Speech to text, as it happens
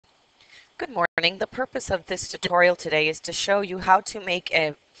Good morning. The purpose of this tutorial today is to show you how to make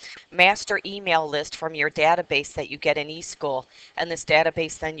a master email list from your database that you get in eSchool. And this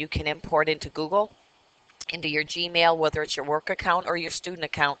database then you can import into Google, into your Gmail, whether it's your work account or your student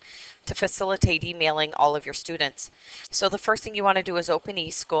account, to facilitate emailing all of your students. So the first thing you want to do is open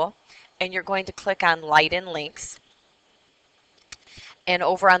eSchool, and you're going to click on Light and Links. And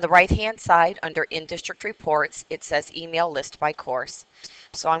over on the right hand side under in-district reports, it says email list by course.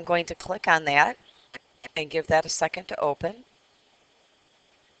 So I'm going to click on that and give that a second to open.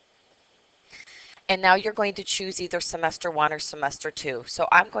 And now you're going to choose either semester 1 or semester 2. So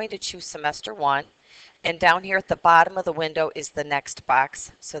I'm going to choose semester 1, and down here at the bottom of the window is the next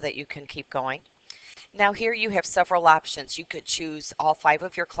box so that you can keep going. Now here you have several options. You could choose all 5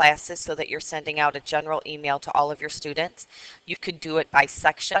 of your classes so that you're sending out a general email to all of your students. You could do it by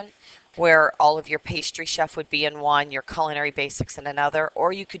section, where all of your pastry chef would be in one, your culinary basics in another,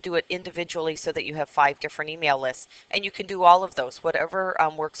 or you could do it individually so that you have 5 different email lists. And you can do all of those, whatever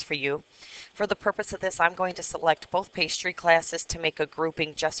works for you. For the purpose of this, I'm going to select both pastry classes to make a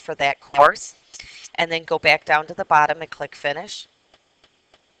grouping just for that course, and then go back down to the bottom and click Finish.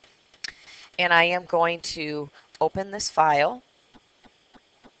 And I am going to open this file.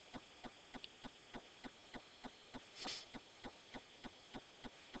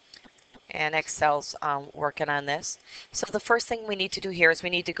 And Excel's working on this. So the first thing we need to do here is we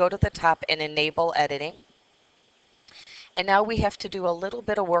need to go to the top and enable editing. And now we have to do a little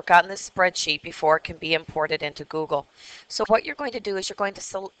bit of work on this spreadsheet before it can be imported into Google. So what you're going to do is you're going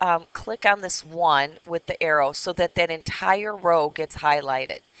to click on this 1 with the arrow so that that entire row gets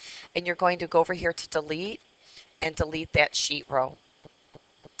highlighted. And you're going to go over here to delete and delete that sheet row.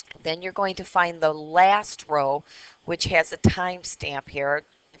 Then you're going to find the last row, which has a timestamp here.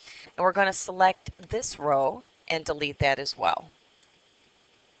 And we're going to select this row and delete that as well.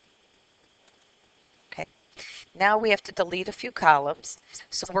 Okay. Now we have to delete a few columns.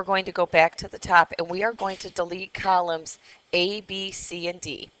 So we're going to go back to the top, and we are going to delete columns A, B, C, and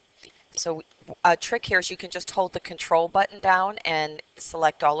D. So a trick here is you can just hold the control button down and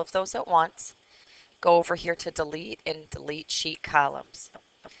select all of those at once. Go over here to delete and delete sheet columns.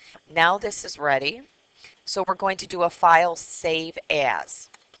 Now this is ready. So we're going to do a file save as.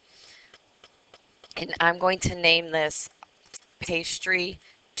 And I'm going to name this Pastry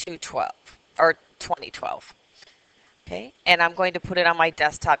 212 or 2012. Okay, and I'm going to put it on my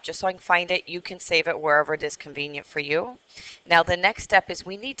desktop just so I can find it. You can save it wherever it is convenient for you. Now the next step is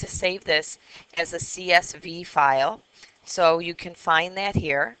we need to save this as a CSV file. So you can find that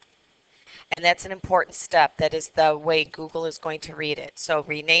here. And that's an important step. That is the way Google is going to read it. So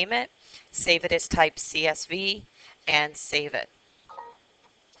rename it, save it as type CSV, and save it.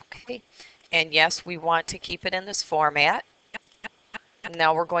 Okay, and yes, we want to keep it in this format. And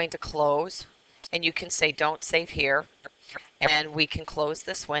now we're going to close. And you can say don't save here, and we can close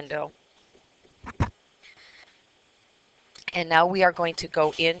this window. And now we are going to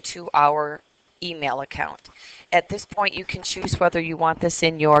go into our email account. At this point you can choose whether you want this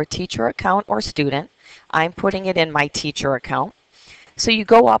in your teacher account or student. I'm putting it in my teacher account. So you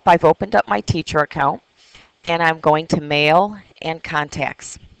go up, I've opened up my teacher account, and I'm going to mail and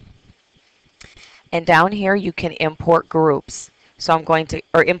contacts. And down here you can import groups. So I'm going to,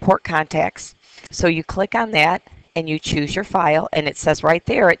 or import contacts. So you click on that and you choose your file, and it says right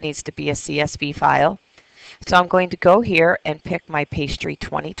there it needs to be a CSV file. So I'm going to go here and pick my Pastry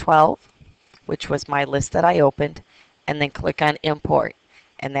 2012, which was my list that I opened, and then click on import,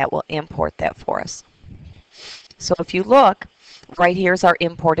 and that will import that for us. So if you look, right here's our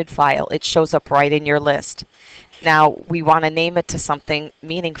imported file. It shows up right in your list. Now we want to name it to something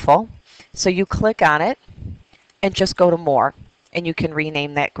meaningful, so you click on it and just go to more, and you can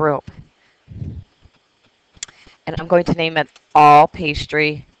rename that group. And I'm going to name it All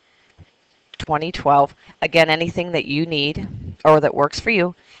Pastry 2012. Again, anything that you need or that works for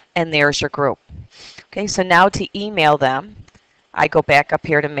you, and there's your group. Okay, so now to email them, I go back up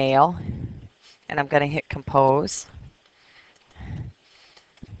here to mail, and I'm going to hit compose.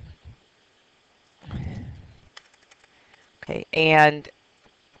 Okay, and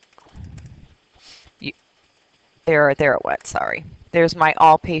there it went, sorry. There's my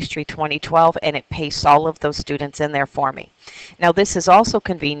All Pastry 2012, and it pastes all of those students in there for me. Now this is also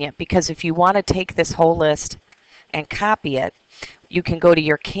convenient because if you want to take this whole list and copy it, you can go to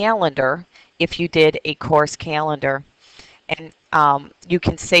your calendar if you did a course calendar, and you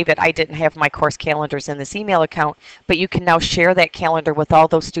can save it. I didn't have my course calendars in this email account, but you can now share that calendar with all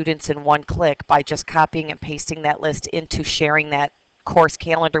those students in one click by just copying and pasting that list into sharing that course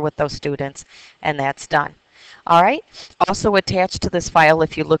calendar with those students, and that's done. All right. Also attached to this file,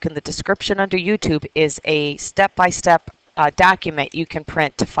 if you look in the description under YouTube, is a step-by-step document you can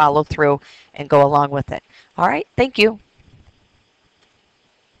print to follow through and go along with it. All right. Thank you.